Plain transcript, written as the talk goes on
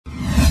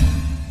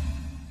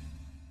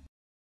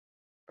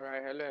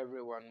Alright, hello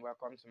everyone,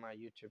 welcome to my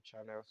YouTube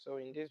channel. So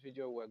in this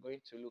video we're going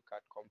to look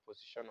at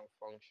composition of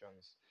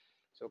functions.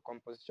 So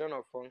composition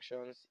of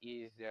functions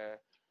is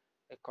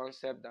a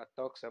concept that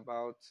talks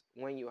about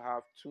when you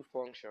have two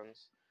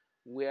functions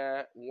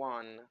where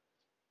when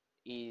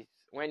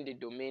the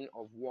domain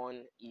of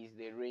one is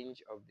the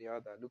range of the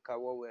other. Look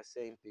at what we're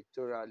saying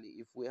pictorially.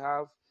 If we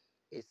have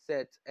a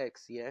set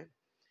x here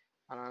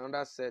and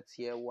another set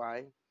here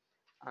y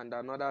and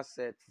another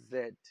set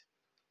z,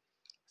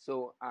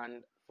 so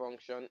and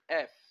function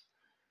f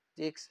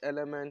takes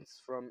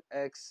elements from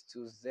x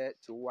to z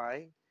to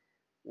y,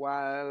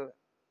 while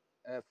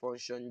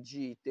function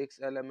g takes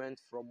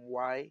elements from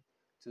y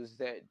to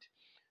z.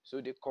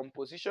 So the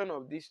composition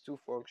of these two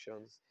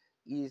functions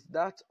is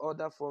that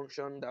other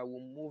function that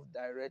will move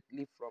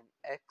directly from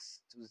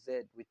x to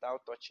z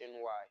without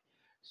touching y.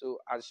 So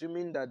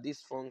assuming that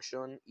this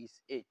function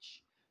is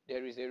h,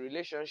 there is a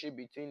relationship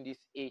between this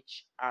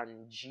h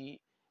and g,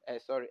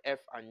 f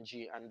and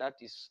g, and that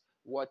is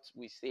what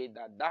we say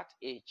that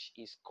h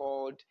is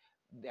called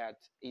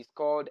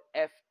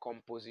f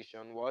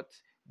composition what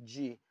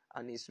g,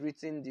 and it's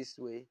written this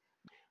way.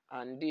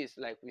 And this,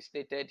 like we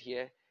stated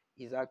here,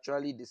 is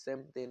actually the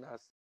same thing as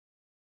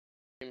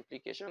the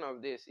implication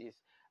of this is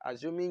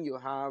assuming you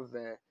have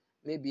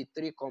maybe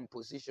three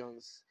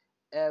compositions,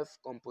 f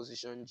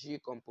composition g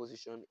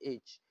composition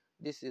h.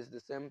 This is the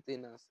same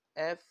thing as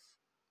f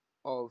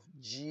of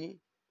g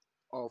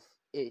of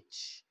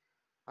h,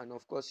 and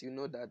of course you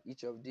know that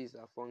each of these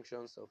are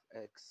functions of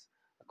x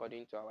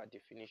according to our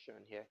definition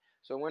here.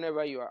 So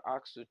whenever you are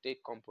asked to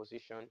take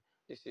composition,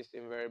 this is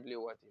invariably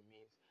what it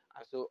means.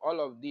 And so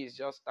all of these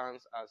just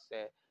stands as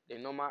the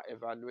normal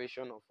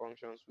evaluation of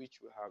functions which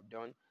we have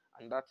done,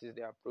 and that is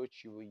the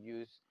approach you will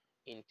use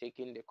in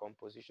taking the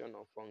composition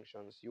of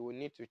functions. You will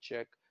need to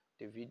check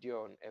the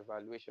video on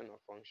evaluation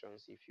of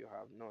functions if you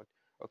have not.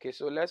 Okay,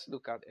 so let's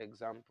look at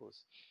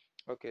examples.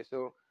 Okay,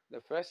 so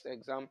the first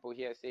example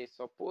here says,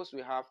 suppose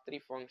we have three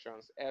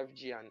functions f,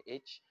 g, and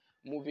h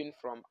moving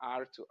from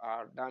R to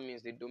R. That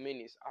means the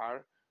domain is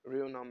R,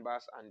 real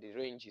numbers, and the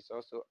range is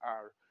also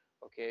R.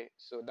 Okay,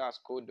 so that's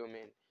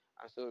codomain.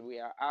 And so we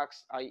are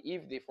asked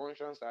if the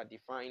functions are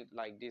defined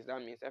like this,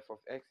 that means f of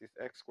x is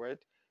x squared,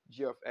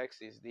 g of x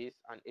is this,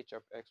 and h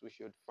of x. We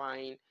should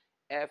find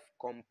f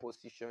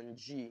composition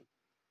g.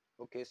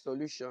 Okay,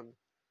 solution.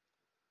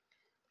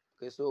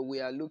 Okay, so we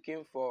are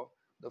looking for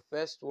the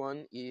first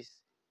one is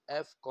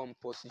f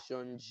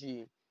composition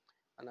g,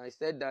 and I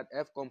said that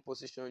f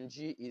composition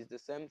g is the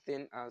same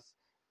thing as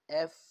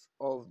f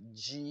of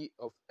g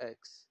of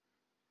x.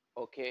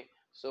 Okay,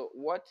 so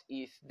what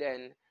is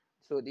then,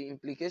 so the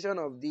implication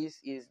of this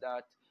is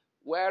that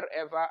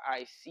wherever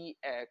I see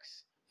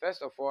x,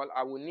 first of all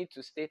I will need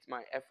to state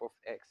my f of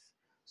x.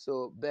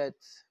 So but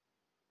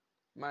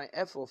my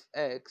f of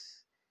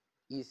x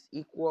is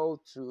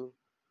equal to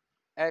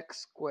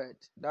x squared.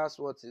 That's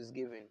what is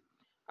given.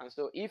 And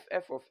so if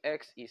f of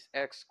x is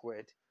x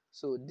squared,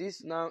 so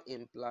this now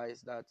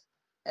implies that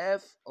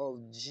f of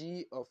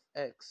g of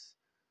x,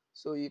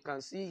 so you can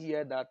see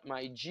here that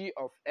my g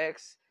of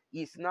x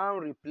is now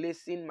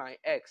replacing my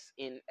x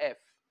in f.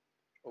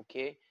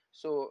 Okay,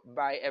 so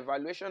by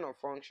evaluation of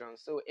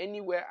functions, so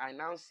anywhere I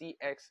now see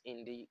x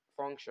in the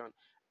function,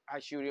 I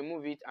should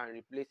remove it and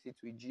replace it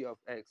with g of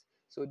x.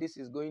 So this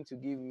is going to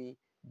give me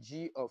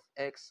g of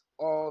x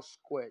all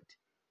squared.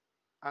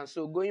 And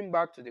so going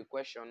back to the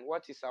question,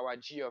 what is our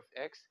g of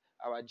x?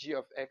 Our g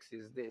of x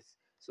is this.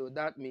 So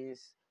that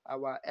means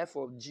our f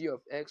of g of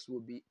x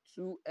will be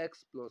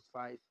 2x plus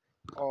 5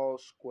 all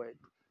squared.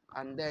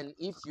 And then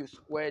if you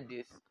square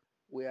this,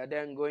 we are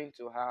then going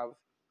to have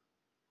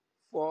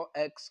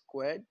 4x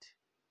squared.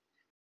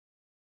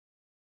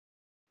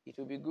 It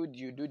will be good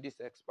you do this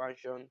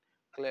expansion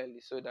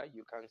clearly so that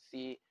you can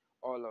see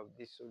all of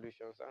these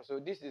solutions. And so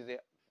this is the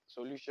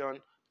solution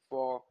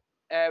for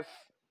f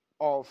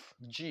of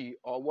g,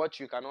 or what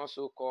you can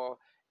also call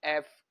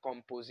f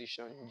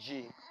composition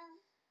g.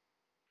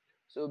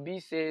 So B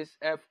says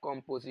f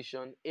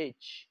composition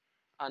h,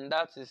 and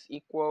that is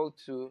equal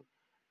to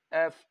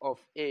f of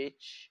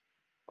h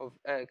of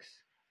x.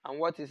 And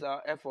what is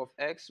our f of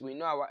x? We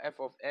know our f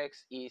of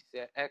x is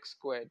x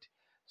squared.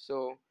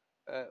 So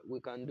we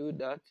can do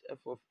that. F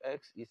of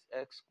x is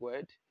x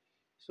squared.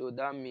 So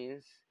that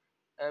means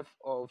f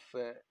of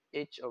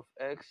h of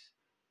x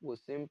will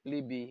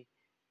simply be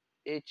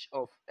h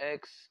of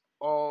x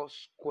all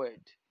squared.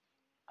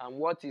 And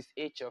what is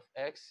h of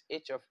x?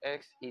 H of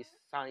x is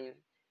sine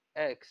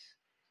x.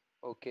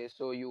 Okay,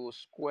 so you will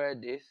square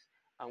this,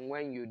 and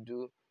when you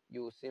do,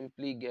 you will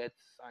simply get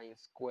sine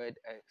squared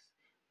x,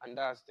 and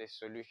that's the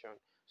solution.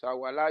 So I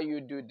will allow you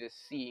to do the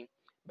C,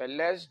 but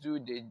let's do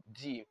the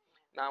D.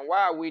 Now,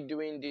 why are we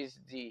doing this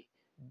D?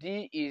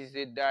 D is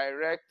the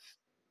direct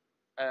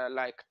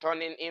like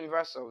turning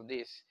inverse of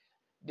this.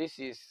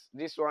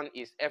 This one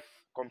is f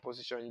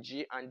composition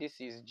g, and this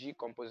is g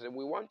composition.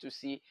 We want to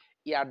see,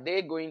 are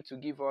they going to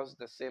give us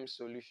the same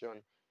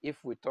solution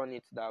if we turn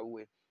it that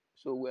way?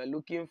 So we're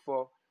looking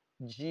for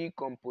g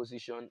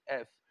composition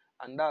f,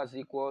 and that's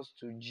equals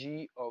to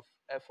g of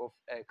f of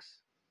x.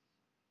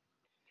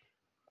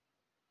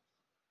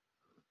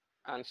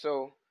 And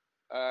so,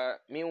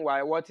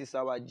 meanwhile, what is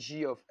our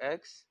g of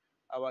x?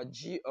 Our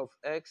g of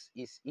x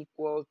is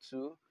equal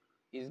to,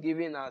 is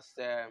giving us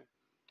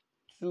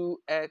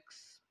 2x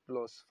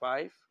plus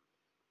 5.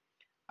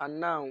 And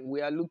now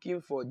we are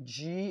looking for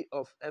g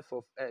of f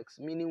of x,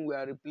 meaning we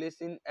are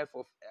replacing f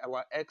of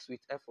our x with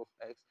f of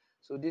x.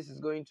 So this is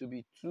going to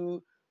be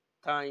 2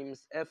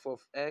 times f of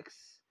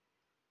x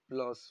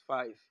plus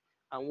 5.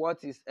 And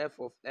what is f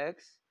of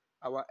x?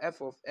 Our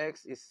f of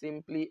x is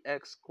simply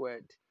x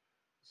squared.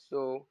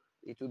 So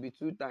it will be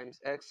 2 times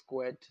x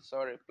squared,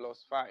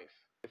 plus 5.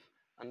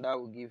 And that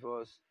will give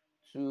us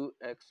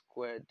 2x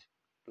squared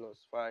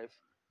plus 5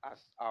 as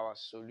our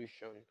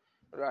solution.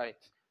 Right.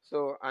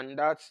 So,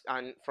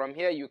 and from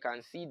here you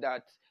can see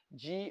that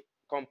G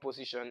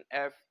composition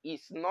F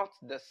is not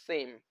the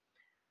same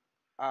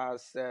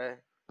as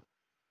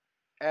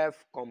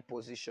F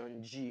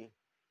composition G.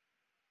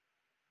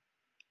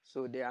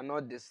 So they are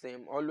not the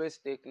same. Always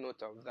take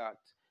note of that.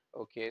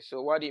 Okay,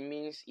 so what it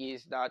means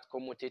is that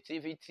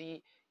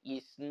commutativity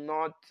is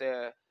not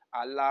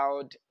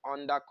allowed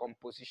under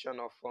composition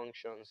of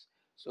functions.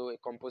 So a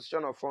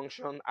composition of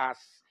function as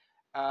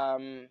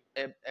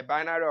a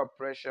binary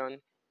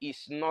operation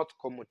is not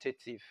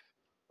commutative.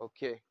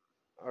 Okay,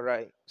 all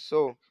right.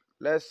 So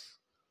let's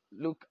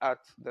look at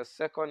the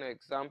second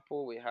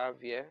example we have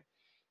here.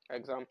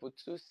 Example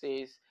 2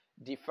 says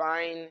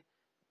define.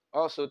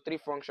 Also, 3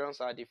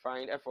 functions are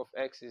defined. F of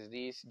x is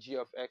this, g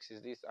of x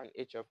is this, and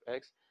h of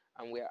x.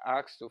 And we are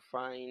asked to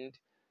find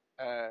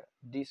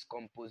these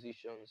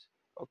compositions.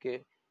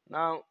 Okay.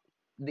 Now,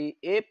 the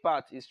A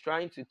part is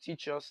trying to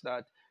teach us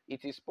that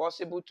it is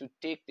possible to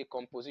take the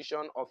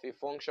composition of a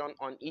function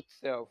on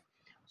itself.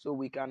 So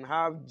we can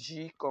have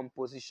g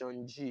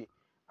composition g,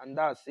 and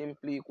that's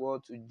simply equal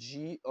to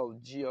g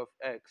of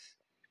x.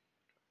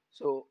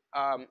 So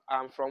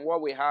and from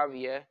what we have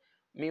here,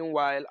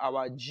 meanwhile,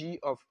 our g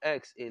of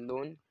x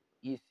alone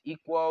is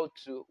equal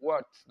to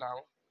what now?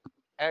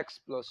 X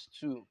plus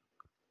 2.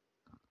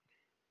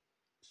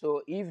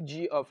 So if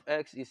g of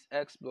x is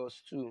x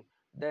plus 2,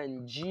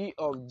 then g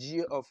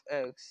of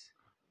x,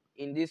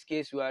 in this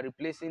case, we are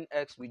replacing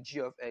x with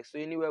g of x. So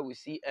anywhere we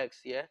see x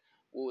here,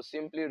 we will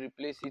simply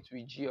replace it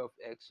with g of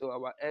x. So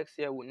our x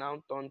here will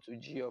now turn to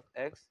g of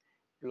x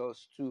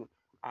plus 2.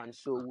 And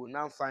so we'll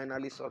now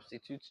finally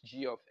substitute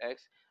g of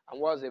x. And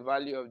what's the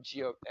value of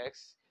g of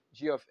x?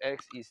 G of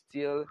x is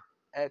still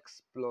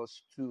x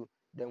plus 2.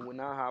 Then we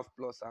now have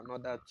plus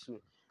another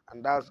 2.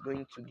 And that's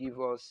going to give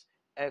us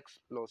x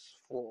plus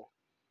 4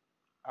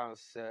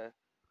 as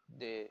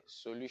the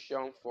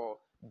solution for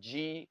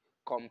G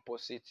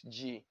composite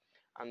G.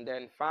 And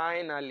then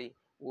finally,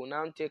 we'll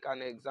now take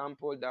an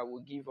example that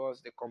will give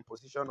us the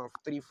composition of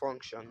 3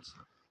 functions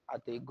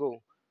at a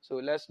go. So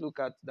let's look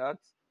at that.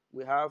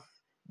 We have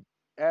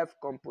F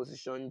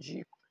composition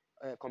G,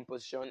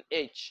 composition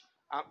H.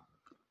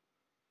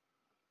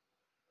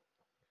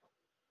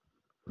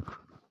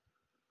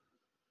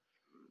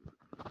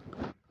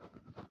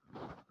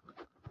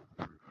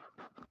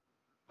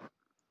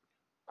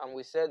 And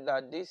we said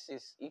that this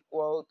is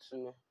equal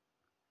to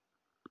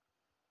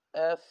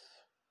F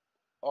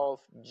of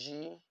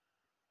G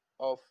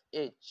of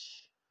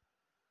H.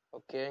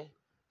 Okay.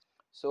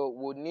 So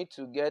we'll need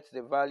to get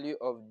the value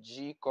of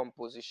G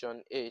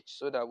composition H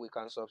so that we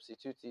can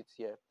substitute it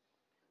here.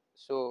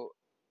 So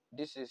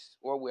this is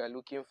what we are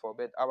looking for.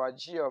 But our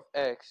G of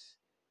X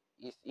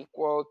is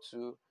equal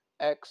to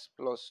X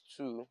plus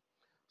 2.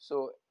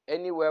 So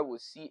anywhere we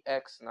see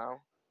X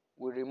now,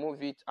 we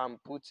remove it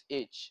and put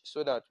H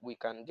so that we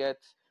can get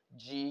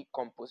G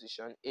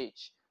composition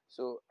H.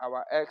 So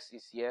our X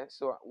is here.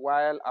 So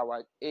while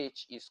our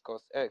H is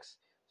cos X,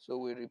 so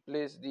we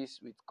replace this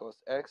with cos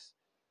X,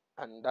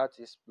 and that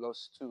is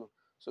plus 2.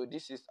 So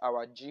this is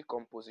our G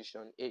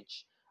composition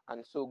H.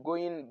 And so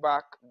going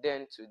back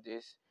then to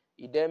this,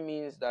 it then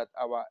means that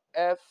our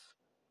F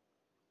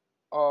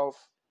of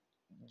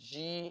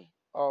G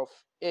of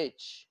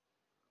H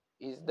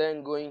is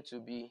then going to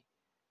be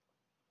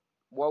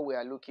what we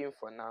are looking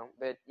for now.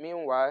 But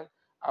meanwhile,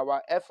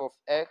 our F of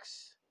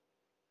X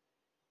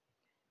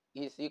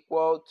is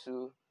equal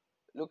to,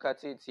 look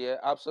at it here,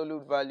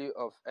 absolute value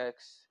of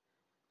X.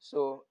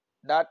 So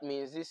that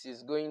means this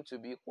is going to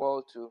be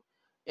equal to,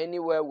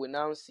 anywhere we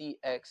now see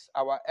X,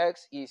 our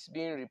X is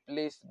being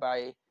replaced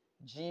by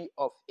G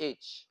of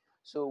H.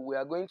 So we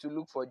are going to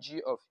look for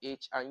G of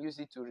H and use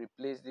it to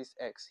replace this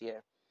X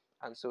here.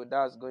 And so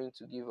that's going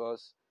to give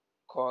us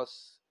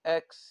cos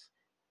X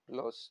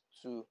plus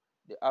 2,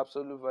 the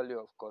absolute value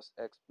of cos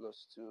X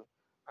plus 2.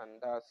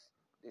 And that's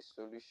the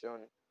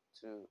solution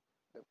to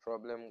the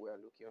problem we are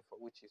looking for,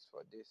 which is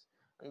for this.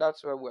 And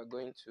that's where we're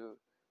going to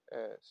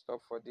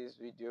stop for this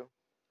video.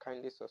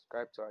 Kindly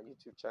subscribe to our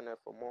YouTube channel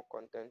for more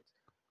content,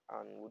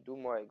 and we'll do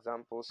more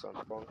examples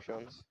on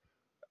functions.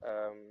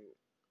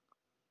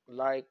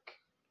 Like,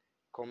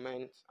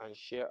 comment, and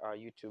share our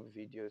YouTube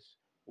videos.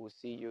 We'll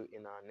see you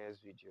in our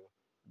next video.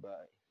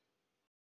 Bye.